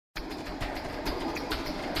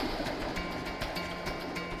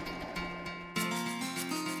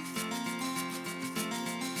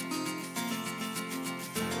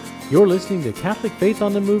You're listening to Catholic Faith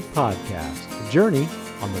on the Move podcast, a journey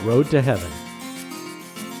on the road to heaven.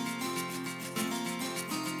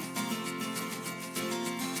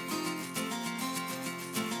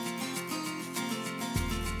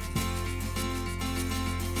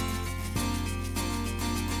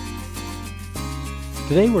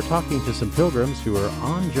 Today we're talking to some pilgrims who are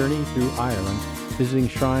on journey through Ireland, visiting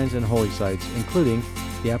shrines and holy sites, including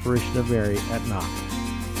the apparition of Mary at Knock.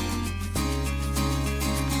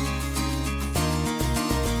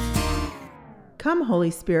 Come, Holy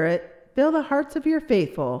Spirit, fill the hearts of your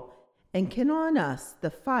faithful, and kindle on us the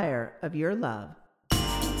fire of your love.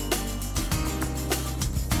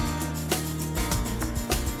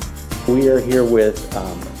 We are here with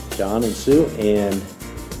John and Sue and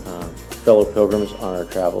fellow pilgrims on our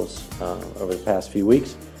travels over the past few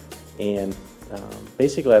weeks. And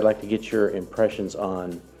basically, I'd like to get your impressions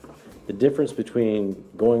on the difference between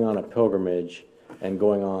going on a pilgrimage and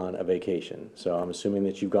going on a vacation. So I'm assuming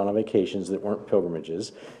that you've gone on vacations that weren't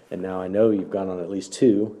pilgrimages, and now I know you've gone on at least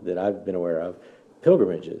two that I've been aware of,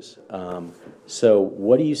 pilgrimages. So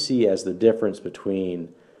what do you see as the difference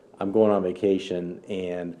between I'm going on vacation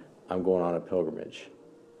and I'm going on a pilgrimage?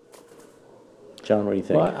 John, what do you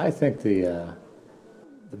think? Well, I think the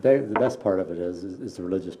best part of it is the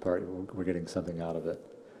religious part. We're getting something out of it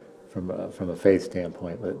from a faith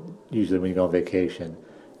standpoint. But usually when you go on vacation,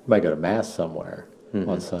 you might go to Mass somewhere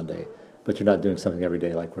on Sunday, but you're not doing something every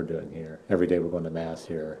day like we're doing here. Every day we're going to Mass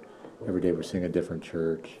here. Every day we're seeing a different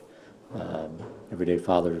church. Every day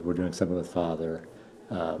we're doing something with Father.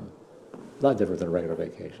 A lot different than a regular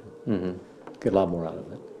vacation. Get a lot more out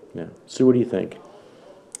of it. Yeah. Sue, what do you think?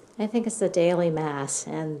 I think it's the daily Mass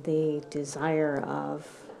and the desire of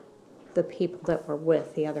the people that were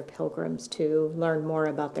with the other pilgrims to learn more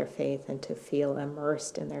about their faith and to feel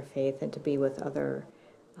immersed in their faith and to be with other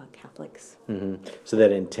Catholics. So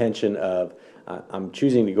that intention of I'm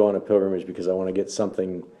choosing to go on a pilgrimage because I want to get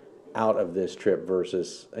something out of this trip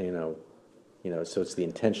versus, so it's the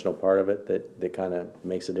intentional part of it that kind of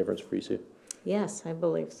makes a difference for you, Sue? Yes, I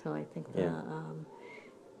believe so. I think Yeah.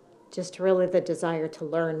 just really the desire to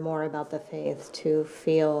learn more about the faith, to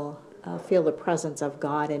feel the presence of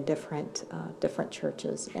God in different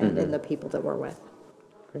churches and in the people that we're with.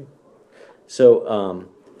 Great. So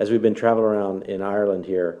as we've been traveling around in Ireland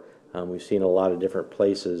here, we've seen a lot of different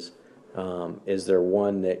places. Is there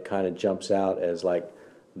one that kind of jumps out as like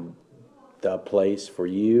the place for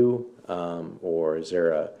you, or is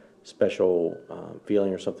there a special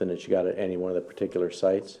feeling or something that you got at any one of the particular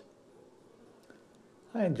sites?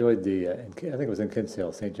 I enjoyed I think it was in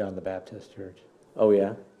Kinsale, St. John the Baptist Church. Oh,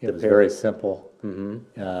 yeah? It was very simple.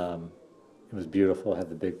 It was beautiful. It had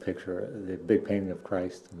the big picture, the big painting of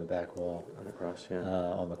Christ on the back wall. On the cross, yeah.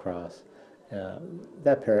 On the cross.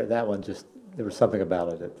 That one just, there was something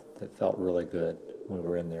about it that felt really good when we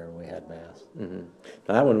were in there and we had Mass. Now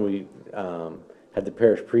that one we had the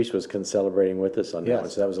parish priest was celebrating with us on that Yes. one,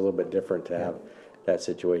 so that was a little bit different to have that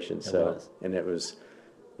situation. It So was. And it was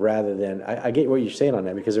rather than I get what you're saying on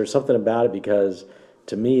that, because there's something about it, because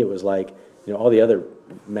to me it was like, all the other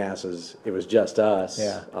Masses, it was just us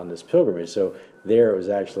on this pilgrimage. So there it was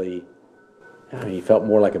actually, you felt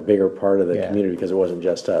more like a bigger part of the community because it wasn't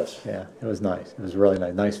just us. Yeah, it was nice. It was really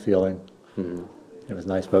nice. Nice feeling. It was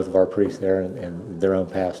nice, both of our priests there and their own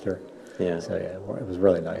pastor. Yeah. So it was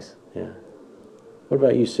really nice. Yeah. What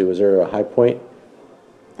about you, Sue? Was there a high point?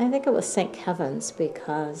 I think it was St. Kevin's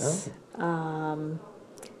because I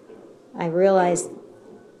realized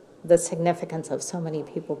the significance of so many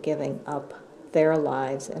people giving up their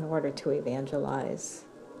lives in order to evangelize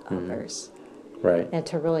others. Right. And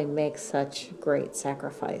to really make such great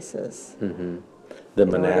sacrifices. The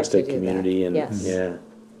monastic community and Yes.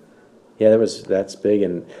 Yeah, that's big,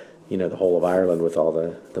 and the whole of Ireland with all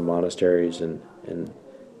the monasteries and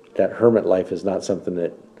that hermit life is not something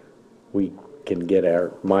that we can get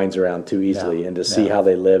our minds around too easily, and to see how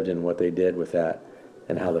they lived and what they did with that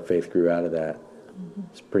and how the faith grew out of that.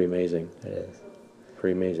 It's pretty amazing. It is.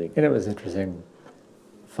 Pretty amazing. And it was interesting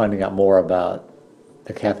finding out more about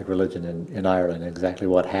the Catholic religion in Ireland, and exactly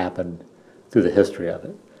what happened through the history of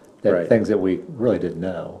it. Right. Things that we really didn't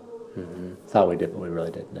know. Thought we did, but we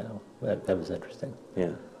really didn't know. That was interesting.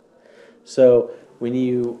 Yeah. So when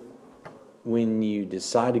you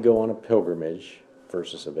decide to go on a pilgrimage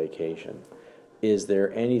versus a vacation, is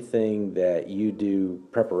there anything that you do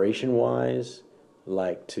preparation-wise,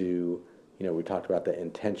 like to, we talked about the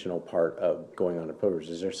intentional part of going on a pilgrimage.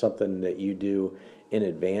 Is there something that you do in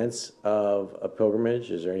advance of a pilgrimage?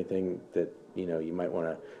 Is there anything that, you might want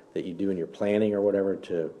to, that you do in your planning or whatever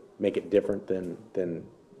to make it different than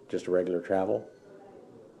just regular travel?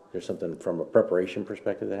 there's something from a preparation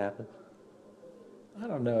perspective that happens? I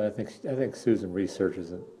don't know. I think Susan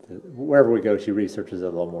researches it. Wherever we go, she researches it a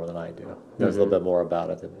little more than I do. Knows a little bit more about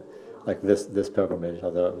it. And like this pilgrimage,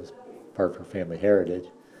 although it was part of her family heritage,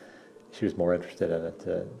 she was more interested in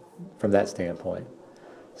it from that standpoint.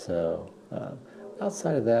 So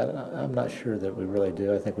outside of that, I'm not sure that we really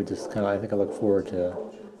do. I think we just I think I look forward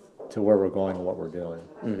to where we're going and what we're doing.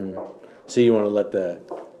 Mm-hmm. So you want to let the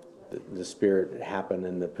spirit happen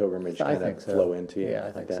and the pilgrimage kind of flow into you? Yeah,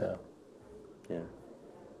 I think that? so. Yeah.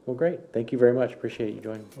 Well, great. Thank you very much. Appreciate you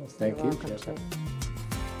joining. Well, thank You're you. welcome, Jeff. Sue.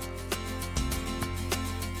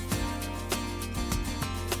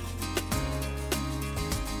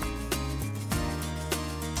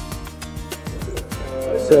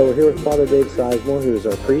 So we're here with Father Dave Sizemore, who is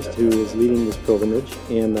our priest who is leading this pilgrimage.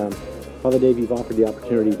 And Father Dave, you've offered the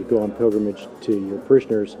opportunity to go on pilgrimage to your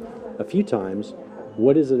parishioners a few times.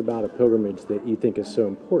 What is it about a pilgrimage that you think is so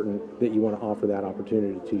important that you want to offer that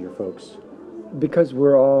opportunity to your folks? Because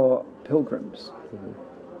we're all pilgrims.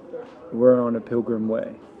 We're on a pilgrim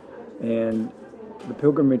way. And the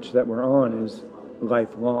pilgrimage that we're on is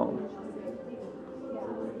lifelong.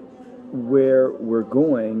 Where we're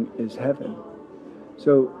going is heaven.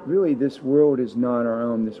 So really this world is not our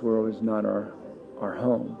own. This world is not our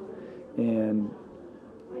home. And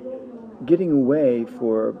getting away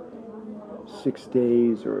for 6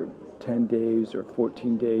 days or 10 days or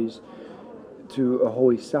 14 days to a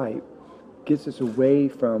holy site gets us away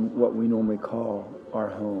from what we normally call our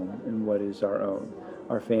home and what is our own.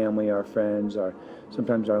 Our family, our friends,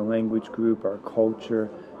 sometimes our language group, our culture,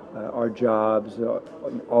 our jobs,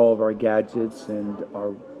 all of our gadgets and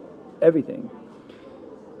our everything.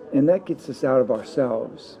 And that gets us out of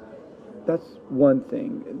ourselves. That's one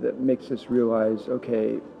thing that makes us realize,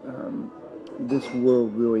 okay, this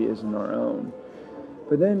world really isn't our own.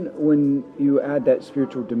 But then when you add that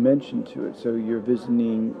spiritual dimension to it, so you're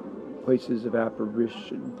visiting places of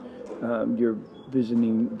apparition, you're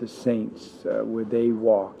visiting the saints where they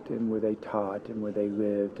walked and where they taught and where they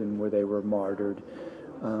lived and where they were martyred,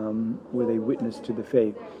 where they witnessed to the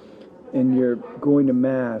faith. And you're going to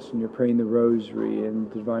Mass and you're praying the Rosary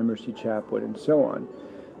and the Divine Mercy Chaplet and so on.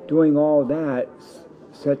 Doing all that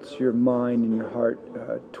sets your mind and your heart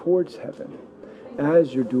towards heaven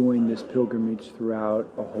as you're doing this pilgrimage throughout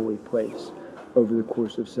a holy place over the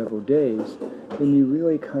course of several days. Then you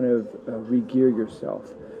really kind of re-gear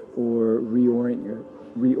yourself or reorient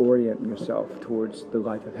yourself towards the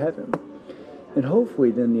life of heaven. And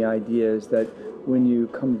hopefully then the idea is that when you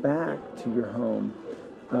come back to your home,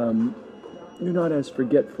 you're not as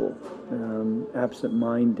forgetful,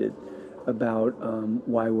 absent-minded about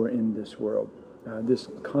why we're in this world. This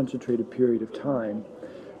concentrated period of time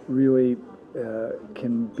really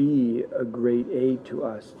can be a great aid to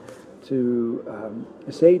us to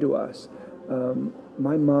say to us,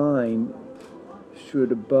 my mind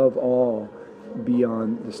should above all be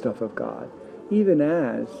on the stuff of God, even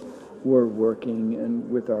as we're working and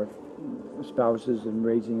with our spouses and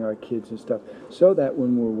raising our kids and stuff, so that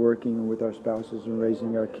when we're working with our spouses and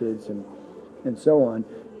raising our kids and so on,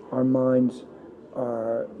 our minds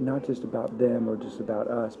are not just about them or just about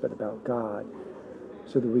us, but about God,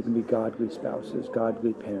 so that we can be godly spouses,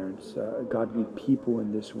 godly parents, godly people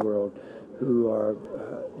in this world who are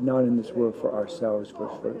not in this world for ourselves,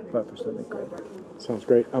 but for something greater. Sounds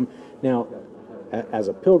great. Now, as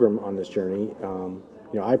a pilgrim on this journey,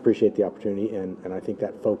 I appreciate the opportunity, and I think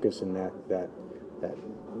that focus and that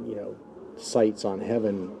sights on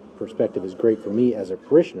heaven perspective is great for me as a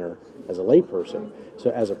parishioner, as a layperson. So,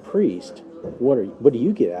 as a priest, what do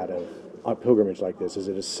you get out of a pilgrimage like this? Is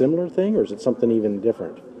it a similar thing, or is it something even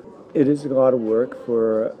different? It is a lot of work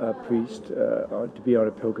for a priest to be on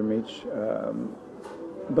a pilgrimage,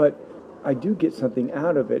 but I do get something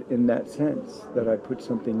out of it in that sense that I put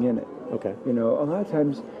something in it. Okay. A lot of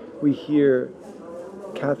times we hear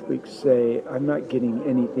Catholics say, I'm not getting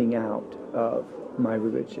anything out of my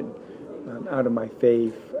religion, out of my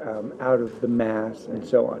faith, out of the Mass, and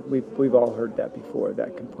so on. We've all heard that before,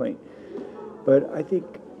 that complaint. But I think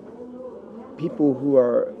people who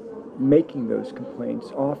are making those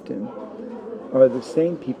complaints often are the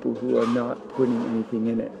same people who are not putting anything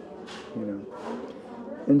in it,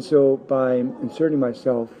 And so by inserting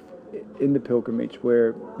myself in the pilgrimage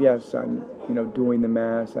where, yes, I'm, doing the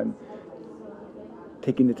Mass, I'm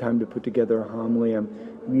taking the time to put together a homily, I'm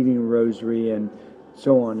reading a rosary, and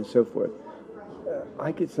so on and so forth,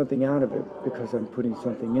 I get something out of it because I'm putting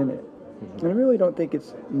something in it. And I really don't think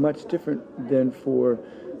it's much different than for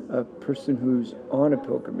a person who's on a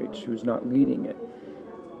pilgrimage, who's not leading it,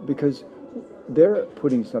 because they're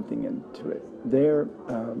putting something into it. They're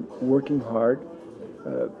working hard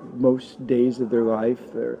most days of their life.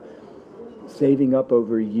 They're saving up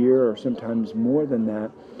over a year or sometimes more than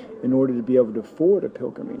that in order to be able to afford a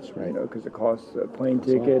pilgrimage, Right. you know, because it costs a plane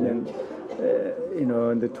ticket and, you know,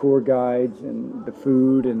 and the tour guides and the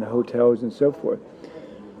food and the hotels and so forth.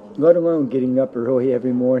 Let alone getting up early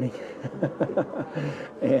every morning.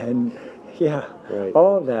 And yeah, Right.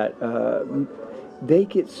 all of that. They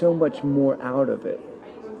get so much more out of it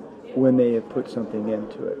when they have put something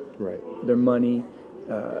into it. Right. Their money,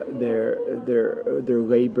 their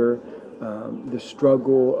labor, the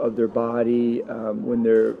struggle of their body when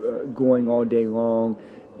they're going all day long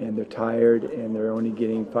and they're tired and they're only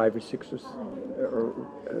getting 5 or 6 or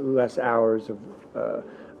less hours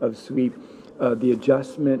of sleep. The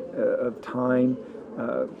adjustment of time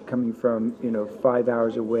coming from 5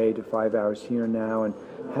 hours away to 5 hours here and now, and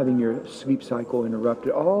having your sleep cycle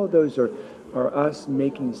interrupted. All of those are us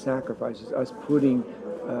making sacrifices, us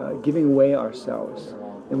giving away ourselves.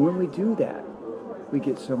 And when we do that, we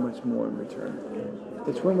get so much more in return.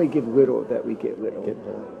 It's when we give little that we get little.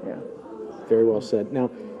 Yeah. Very well said. Now,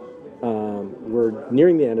 we're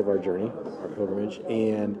nearing the end of our journey, our pilgrimage,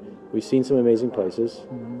 and we've seen some amazing places.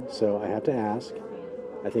 So I have to ask,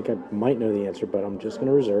 I think I might know the answer, but I'm just going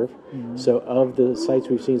to reserve. So of the sites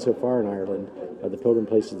we've seen so far in Ireland, of the pilgrim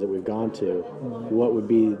places that we've gone to, what would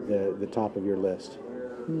be the top of your list?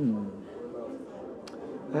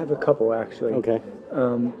 I have a couple, actually. Okay.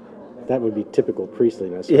 That would be typical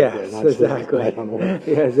priestliness. Yes, not exactly. I don't know.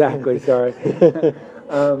 Yeah, exactly. Sorry.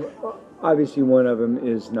 Obviously, one of them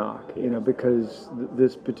is Knock. Because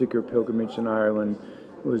this particular pilgrimage in Ireland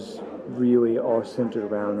was really all centered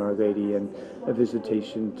around Our Lady and a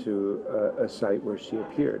visitation to a site where she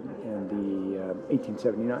appeared in the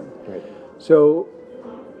 1879. Right. So,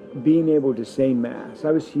 being able to say Mass.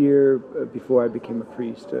 I was here before I became a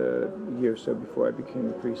priest, a year or so before I became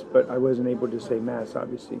a priest, but I wasn't able to say Mass,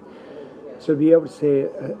 obviously. So to be able to say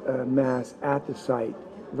a Mass at the site,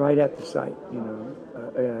 right at the site,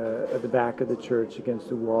 at the back of the church against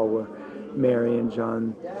the wall where Mary and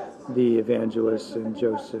John the Evangelist and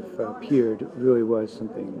Joseph appeared, really was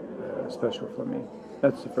something special for me.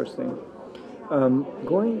 That's the first thing.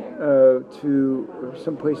 Going to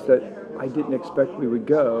some place that I didn't expect we would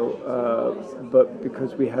go, but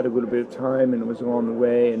because we had a little bit of time and it was along the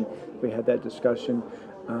way and we had that discussion,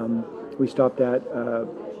 we stopped at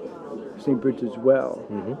St. Bridget's Well.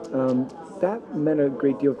 That meant a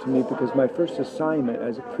great deal to me because my first assignment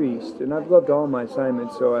as a priest, and I've loved all my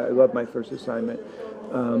assignments, so I love my first assignment,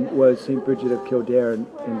 was St. Bridget of Kildare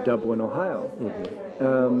in Dublin, Ohio.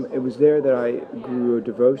 It was there that I grew a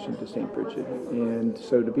devotion to St. Bridget, and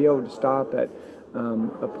so to be able to stop at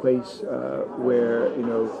a place where,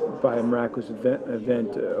 by a miraculous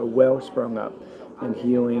event, a well sprung up and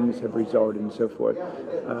healings have resulted and so forth,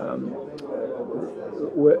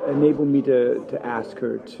 enabled me to ask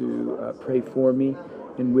her to pray for me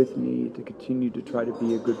and with me to continue to try to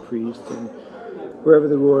be a good priest, and wherever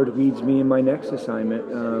the Lord leads me in my next assignment,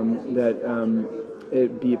 that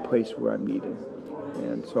it be a place where I'm needed.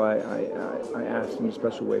 And so I asked in a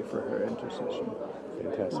special way for her intercession.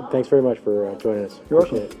 Fantastic. Thanks very much for joining us. You're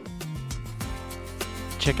Appreciate welcome. it.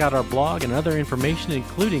 Check out our blog and other information,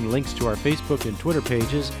 including links to our Facebook and Twitter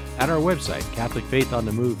pages, at our website,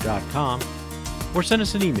 CatholicFaithOnTheMove.com, or send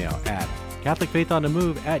us an email at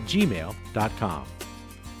CatholicFaithOnTheMove@gmail.com.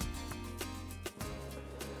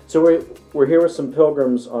 So we're here with some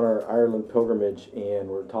pilgrims on our Ireland pilgrimage, and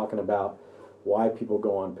we're talking about why people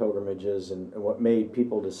go on pilgrimages and what made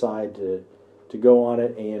people decide to go on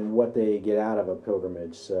it and what they get out of a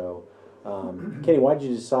pilgrimage. So, Kenny, why did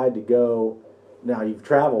you decide to go? Now, you've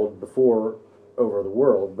traveled before over the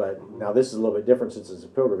world, but now this is a little bit different since it's a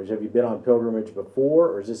pilgrimage. Have you been on pilgrimage before,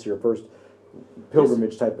 or is this your first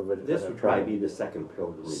pilgrimage type of a This would travel? probably be the second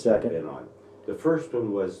pilgrimage Second. I've been on. The first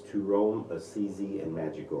one was to Rome, Assisi, and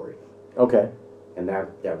Medjugorje, Okay. and that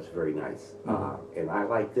was very nice. And I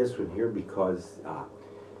like this one here because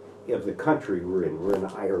of the country we're in. We're in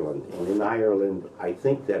Ireland, and in Ireland, I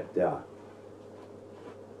think that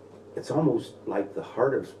it's almost like the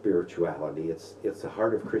heart of spirituality. It's the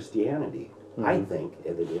heart of Christianity. I think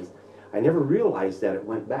it is. I never realized that it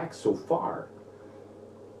went back so far.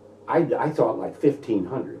 I thought like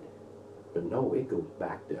 1500, but no, it goes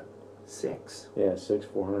back to 6. Yeah,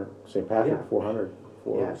 400. St. Patrick, Yeah. 400,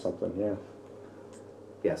 or Yeah. something, yeah.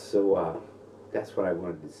 Yes, so that's what I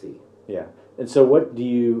wanted to see. Yeah. And so what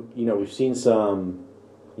do we've seen some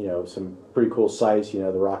pretty cool sites,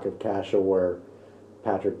 the Rock of Cashel where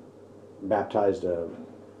Patrick baptized a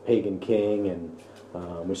pagan king, and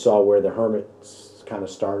we saw where the hermits kind of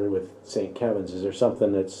started with St. Kevin's. Is there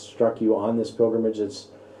something that struck you on this pilgrimage that's,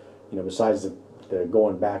 besides the the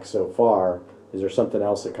going back so far, is there something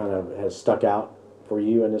else that kind of has stuck out for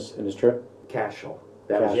you in this trip? Cashel.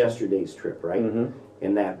 That was Cashel. yesterday's trip, right? Mhm.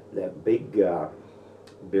 And that big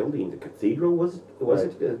building, the cathedral was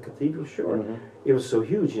it the cathedral? Sure. Mhm. It was so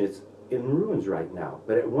huge, and it's in ruins right now.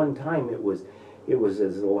 But at one time, it was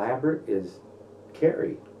as elaborate as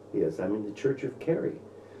Cary is. I mean, the Church of Cary.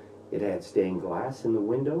 It had stained glass in the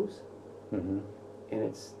windows, Mm-hmm. and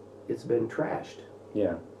it's been trashed.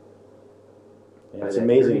 Yeah. Yeah, By it's that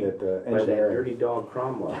amazing dirty- that the by that engineering. dirty dog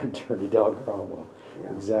Cromwell. Dirty dog Cromwell.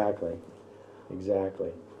 Yeah. Exactly.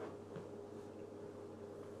 Exactly.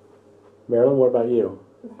 Marilyn, what about you?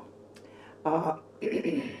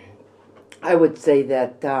 I would say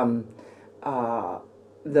that the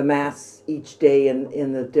Mass each day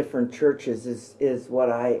in the different churches is what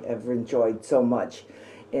I have enjoyed so much.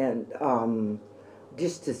 And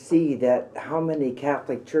just to see that how many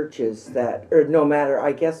Catholic churches that, or no matter,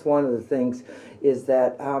 I guess one of the things is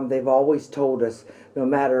that they've always told us, no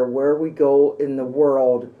matter where we go in the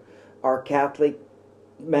world, our Catholic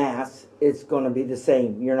Mass is going to be the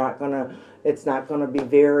same. It's not going to be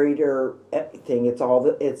varied or anything.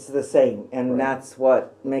 It's the same, and that's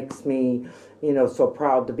what makes me, so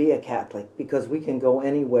proud to be a Catholic, because we can go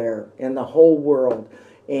anywhere in the whole world,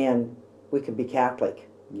 and we can be Catholic.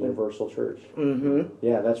 Universal Church. Mm-hmm.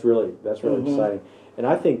 Yeah, that's really exciting. And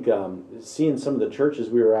I think seeing some of the churches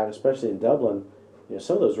we were at, especially in Dublin,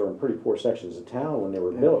 some of those were in pretty poor sections of town when they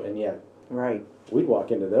were built, and yet Right. we'd walk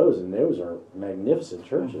into those, and those are magnificent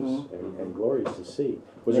churches and glorious to see.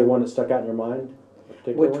 Was there one that stuck out in your mind? A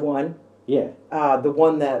particular Which one? Yeah. The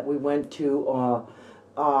one that we went to.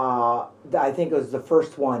 I think it was the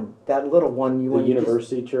first one. That little one The went.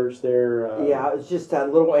 University Church there. Yeah, it was just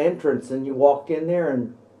that little entrance, and you walk in there,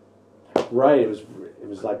 and Right. It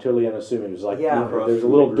was like totally unassuming. It was like Yeah. there's a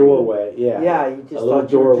little doorway. Yeah. yeah, you A just little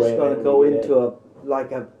thought you were doorway, just going and to then go you get into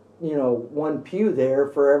a one pew there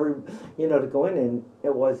for every to go in, and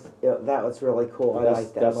that was really cool. I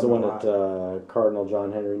liked that. That's the one a lot. that Cardinal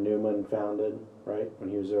John Henry Newman founded, right, when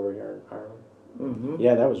he was over here in Ireland. Mhm.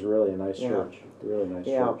 Yeah, that was really a nice Yeah. church. Really nice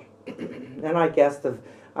Yeah. church. And I guess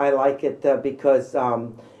I like it because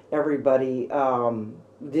everybody,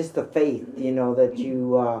 just the faith, that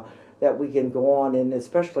you that we can go on, and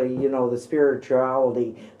especially the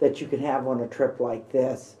spirituality that you can have on a trip like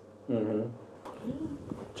this. Mm-hmm.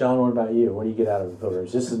 John, what about you? What do you get out of the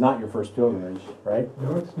pilgrimage? This is not your first pilgrimage, right?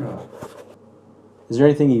 No, it's not. Is there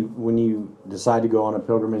anything when you decide to go on a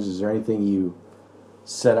pilgrimage, is there anything you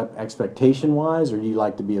set up expectation-wise, or do you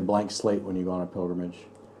like to be a blank slate when you go on a pilgrimage?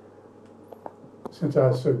 Since I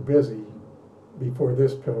was so busy before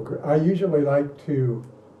this pilgrim, I usually like to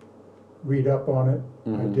read up on it. I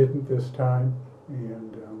Mhm. didn't this time,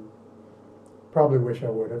 and probably wish I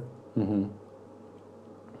would have. Mm-hmm.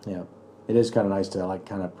 Yeah, it is kind of nice to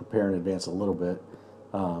kind of prepare in advance a little bit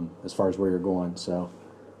as far as where you're going. So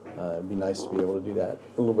it'd be nice to be able to do that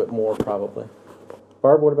a little bit more, probably.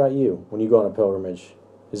 Barb, what about you? When you go on a pilgrimage,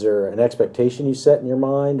 is there an expectation you set in your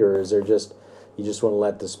mind, or is there just you just want to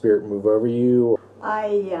let the Spirit move over you?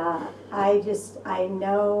 I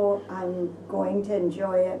know I'm going to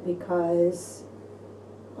enjoy it because,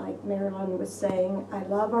 like Marilyn was saying, I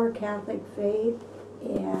love our Catholic faith,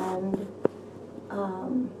 and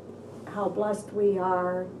how blessed we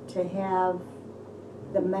are to have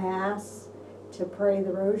the Mass, to pray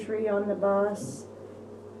the Rosary on the bus,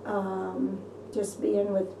 just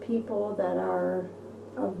being with people that are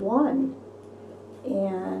of one.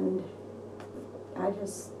 And I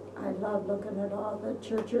love looking at all the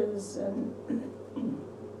churches and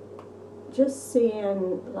just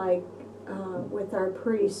seeing, with our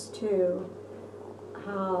priests too,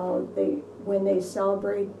 how when they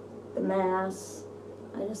celebrate the Mass,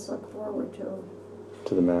 I just look forward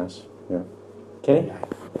To the Mass, yeah. Kenny?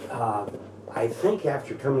 I think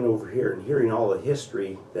after coming over here and hearing all the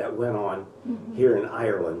history that went on here in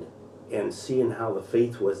Ireland, and seeing how the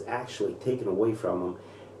faith was actually taken away from them,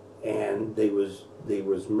 and they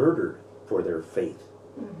was murdered for their faith,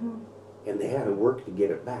 and they had to work to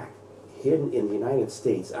get it back. Here in the United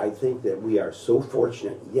States, I think that we are so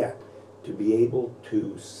fortunate yet to be able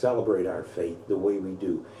to celebrate our faith the way we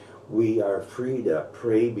do. We are free to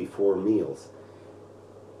pray before meals.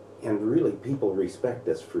 And really, people respect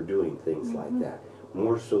us for doing things like that,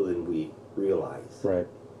 more so than we realize. Right.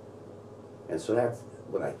 And so that's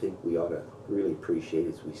what I think we ought to really appreciate,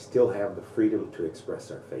 is we still have the freedom to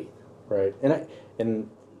express our faith. Right, and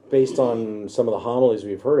based on some of the homilies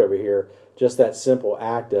we've heard over here, just that simple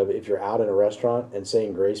act of, if you're out in a restaurant and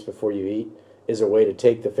saying grace before you eat, is a way to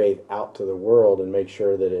take the faith out to the world and make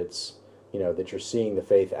sure that it's, that you're seeing the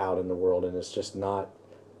faith out in the world, and it's just not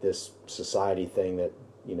this society thing that,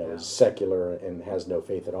 you know, is secular and has no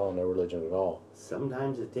faith at all, no religion at all.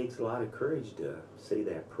 Sometimes it takes a lot of courage to say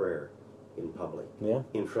that prayer in public,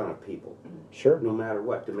 in front of people. Sure. No matter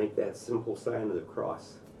what, to make that simple sign of the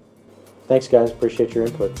cross. Thanks, guys. Appreciate your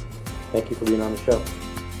input. Thank you for being on the show.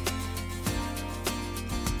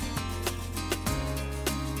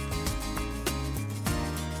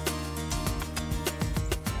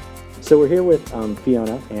 So we're here with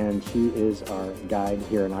Fiona, and she is our guide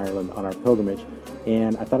here in Ireland on our pilgrimage.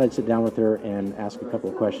 And I thought I'd sit down with her and ask a couple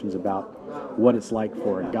of questions about what it's like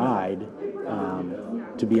for a guide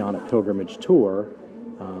to be on a pilgrimage tour.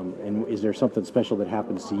 And is there something special that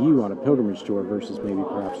happens to you on a pilgrimage tour versus maybe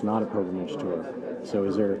perhaps not a pilgrimage tour? So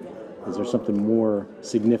is there something more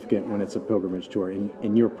significant when it's a pilgrimage tour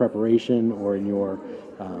in your preparation or in your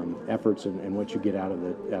efforts and what you get out of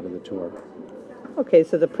the tour? Okay,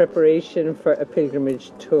 so the preparation for a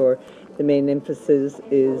pilgrimage tour, the main emphasis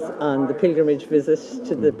is on the pilgrimage visits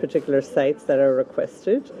to the particular sites that are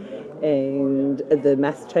requested and the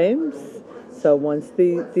mass times. So once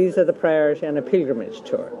these are the priority on a pilgrimage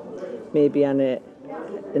tour. Maybe on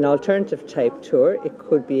an alternative type tour, it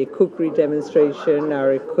could be a cookery demonstration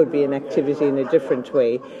or it could be an activity in a different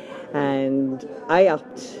way. And I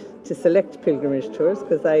opt to select pilgrimage tours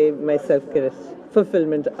because I myself get a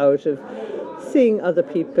fulfillment out of seeing other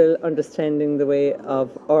people, understanding the way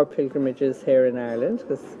of our pilgrimages here in Ireland,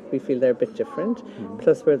 because we feel they're a bit different.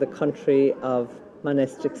 Plus we're the country of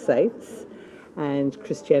monastic sites, and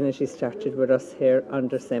Christianity started with us here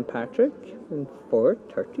under St. Patrick in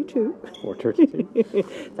 432.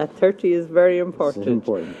 432. That 30 is very important. It's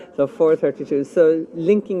important. So 432. So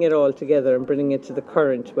linking it all together and bringing it to the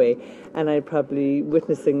current way. And I'm probably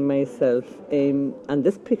witnessing myself on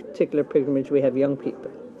this particular pilgrimage, we have young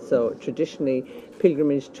people. So traditionally,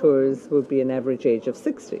 pilgrimage tours would be an average age of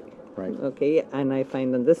 60. Right. Okay, and I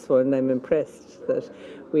find on this one, I'm impressed that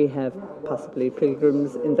we have possibly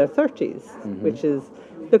pilgrims in their 30s, which is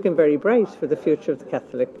looking very bright for the future of the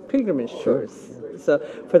Catholic pilgrimage tours. So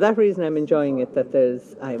for that reason, I'm enjoying it. That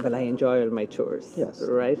I enjoy all my tours. Yes,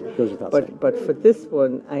 right. Goes without saying. But for this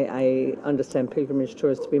one, I understand pilgrimage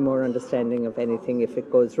tours to be more understanding of anything. If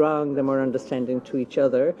it goes wrong, they're more understanding to each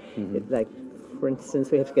other. Like, for instance,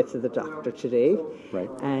 we have to get to the doctor today, right?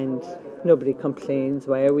 And nobody complains.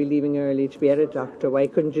 Why are we leaving early to be at a doctor? Why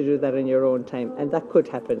couldn't you do that in your own time? And that could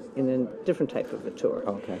happen in a different type of a tour.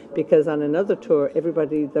 Okay. Because on another tour,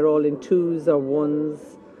 they're all in twos or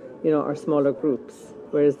ones, or smaller groups.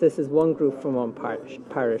 Whereas this is one group from one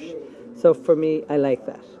parish. So for me, I like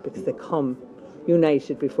that because they come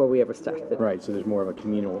united before we ever started. Right. So there's more of a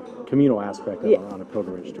communal aspect on a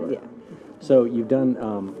pilgrimage tour. Yeah. So you've done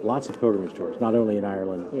lots of pilgrimage tours, not only in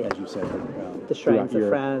Ireland, as you said, but the shrines of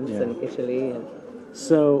France and Italy.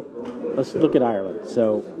 So let's look at Ireland.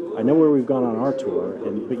 So I know where we've gone on our tour,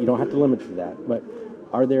 but you don't have to limit to that. But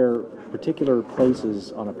are there particular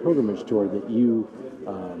places on a pilgrimage tour that you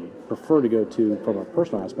prefer to go to from a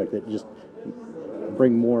personal aspect that just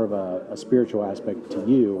bring more of a spiritual aspect to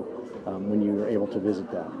you when you were able to visit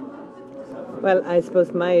that? Well, I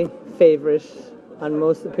suppose my favorite on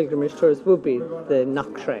most of the pilgrimage tours would be the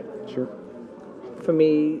Knock Shrine. Sure. For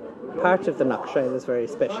me, part of the Knock Shrine is very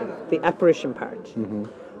special. The apparition part.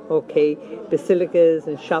 Okay, basilicas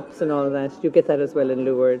and shops and all of that, you get that as well in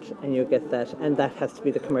Lourdes, and you get that, and that has to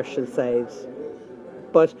be the commercial side.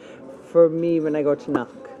 But for me, when I go to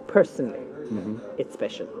Knock, personally, it's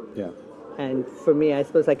special. Yeah. And for me, I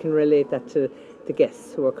suppose I can relate that to the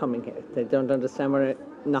guests who are coming here. They don't understand what a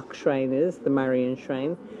Knock Shrine is, the Marian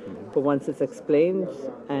Shrine, but once it's explained,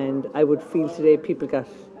 and I would feel today people got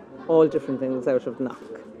all different things out of Knock.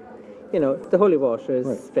 The holy water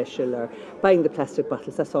is special, or buying the plastic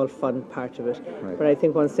bottles, that's all fun part of it. Right. But I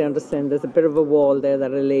think once they understand there's a bit of a wall there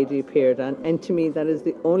that a lady appeared on, and to me that is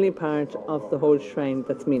the only part of the whole shrine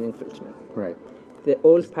that's meaningful to me. Right. The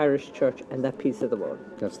old parish church and that piece of the wall.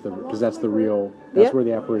 That's the real. That's where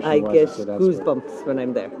the apparition was. I get so goosebumps when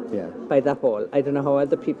I'm there. Yeah. By that wall. I don't know how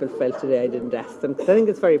other people felt today. I didn't ask them because I think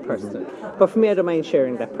it's very personal. But for me, I don't mind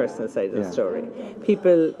sharing that personal side of the story.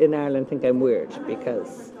 People in Ireland think I'm weird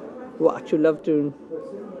because you love doing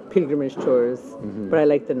pilgrimage tours, but I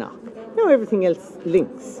like the Knock. Now everything else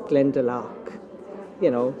links. Glendalough.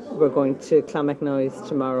 We're going to Clonmacnoise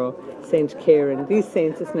tomorrow, St. Kieran. These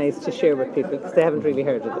saints, it's nice to share with people because they haven't really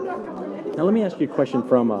heard of them. Now let me ask you a question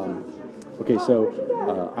from,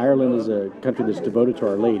 Ireland is a country that's devoted to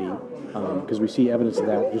Our Lady, because we see evidence of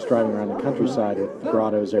that just driving around the countryside with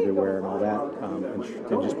grottos everywhere and all that,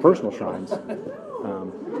 and just personal shrines.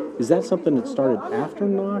 Is that something that started after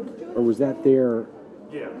Knock, or was that there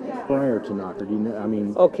prior to Knock, or do you know? I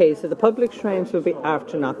mean, Okay, so the public shrines will be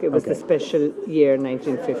after Knock. It was the Okay. special year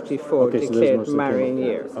 1954 Okay, so those declared must have Marian came-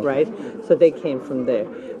 year, okay. right? So they came from there.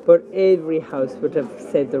 But every house would have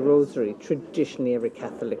said the rosary, traditionally every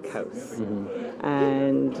Catholic house.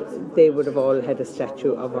 And they would have all had a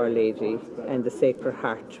statue of Our Lady, and the Sacred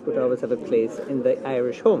Heart would always have a place in the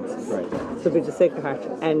Irish homes. Right. So it'd be the Sacred Heart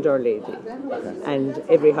and Our Lady. And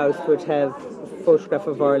every house would have a photograph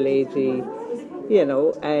of Our Lady, you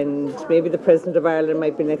know, and maybe the President of Ireland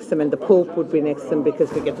might be next to them and the Pope would be next to them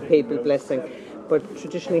because we get the papal blessing. But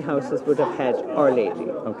traditionally houses would have had Our Lady,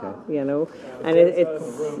 okay. you know, and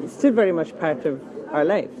it's still very much part of our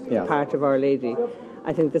life, Yeah. part of Our Lady.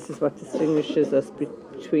 I think this is what distinguishes us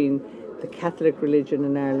between the Catholic religion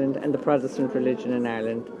in Ireland and the Protestant religion in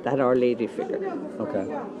Ireland, that Our Lady figure. Okay.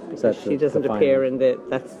 So that's She doesn't defining. appear in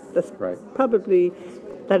that's Right. probably,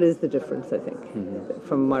 that is the difference, I think,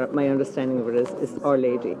 from what my understanding of it is Our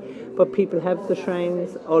Lady. But people have the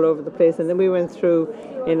shrines all over the place. And then we went through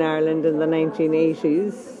in Ireland in the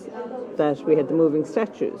 1980s that we had the moving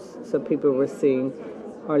statues. So people were seeing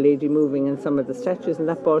Our Lady moving in some of the statues, and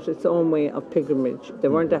that brought its own way of pilgrimage. They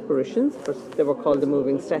weren't apparitions, but they were called the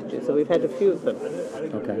moving statues. So we've had a few of them.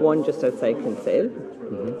 Okay. One just outside Kinsale,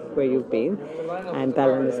 where you've been, and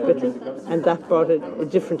Ballinasbittle, and that brought a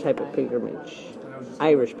different type of pilgrimage.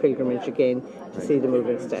 Irish pilgrimage again, to see the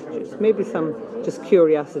moving statues. Maybe some just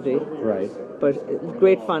curiosity, Right. but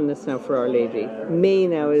great fondness now for Our Lady. May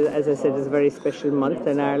now, as I said, is a very special month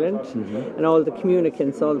in Ireland, and all the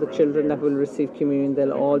communicants, all the children that will receive communion,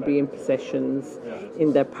 they'll all be in processions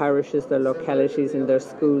in their parishes, their localities, in their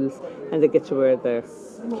schools, and they get to wear their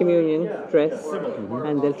communion dress,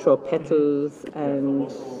 and they'll throw petals, and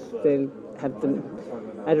they'll have the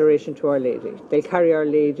adoration to Our Lady. They'll carry Our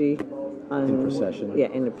Lady In procession. Yeah,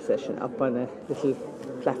 in a procession, up on a little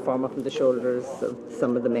platform up on the shoulders of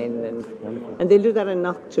some of the men, and they'll do that in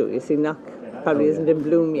Knock too. You see, Knock probably isn't in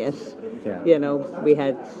bloom yet. Yeah. You know, we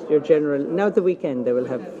had your general. Now at the weekend they will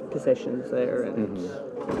have processions there, and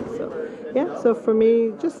so yeah. So for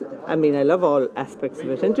me, just I mean, I love all aspects of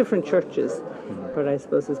it in different churches, but I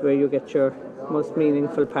suppose is where you get your most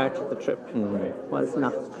meaningful part of the trip was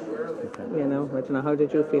Knock. You know, I don't know. How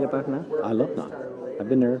did you feel about Knock? I love Knock. I've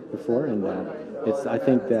been there before, and it's. I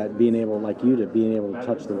think that being able, like you, to being able to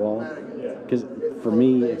touch the wall, because for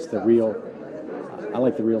me, it's the real. I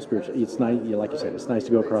like the real spiritual. It's nice, like you said, it's nice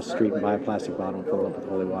to go across the street and buy a plastic bottle and fill it up with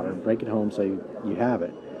holy water and break it home so you have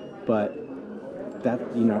it. But that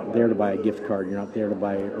you're not there to buy a gift card. You're not there to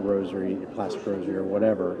buy a rosary, a plastic rosary, or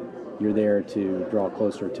whatever. You're there to draw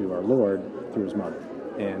closer to our Lord through His mother,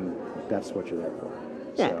 and that's what you're there for.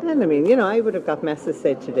 Yeah, So, and I mean, you know, I would have got masses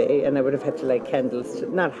said today, and I would have had to light candles,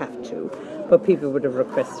 not have to, but people would have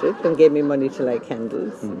requested and gave me money to light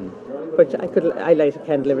candles. But I light a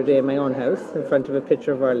candle every day in my own house in front of a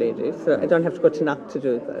picture of Our Lady, so I don't have to go to Knock to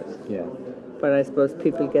do that. yeah. But I suppose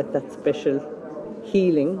people get that special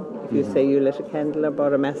healing if you say you lit a candle or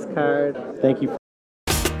bought a mass card. Thank you.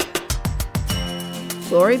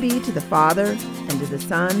 Glory be to the Father, and to the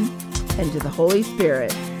Son, and to the Holy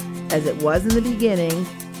Spirit, as it was in the beginning,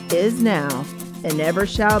 is now, and ever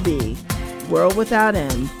shall be, world without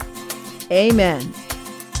end. Amen.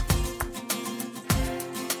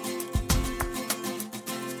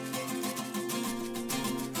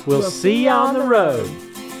 We'll see you on the road.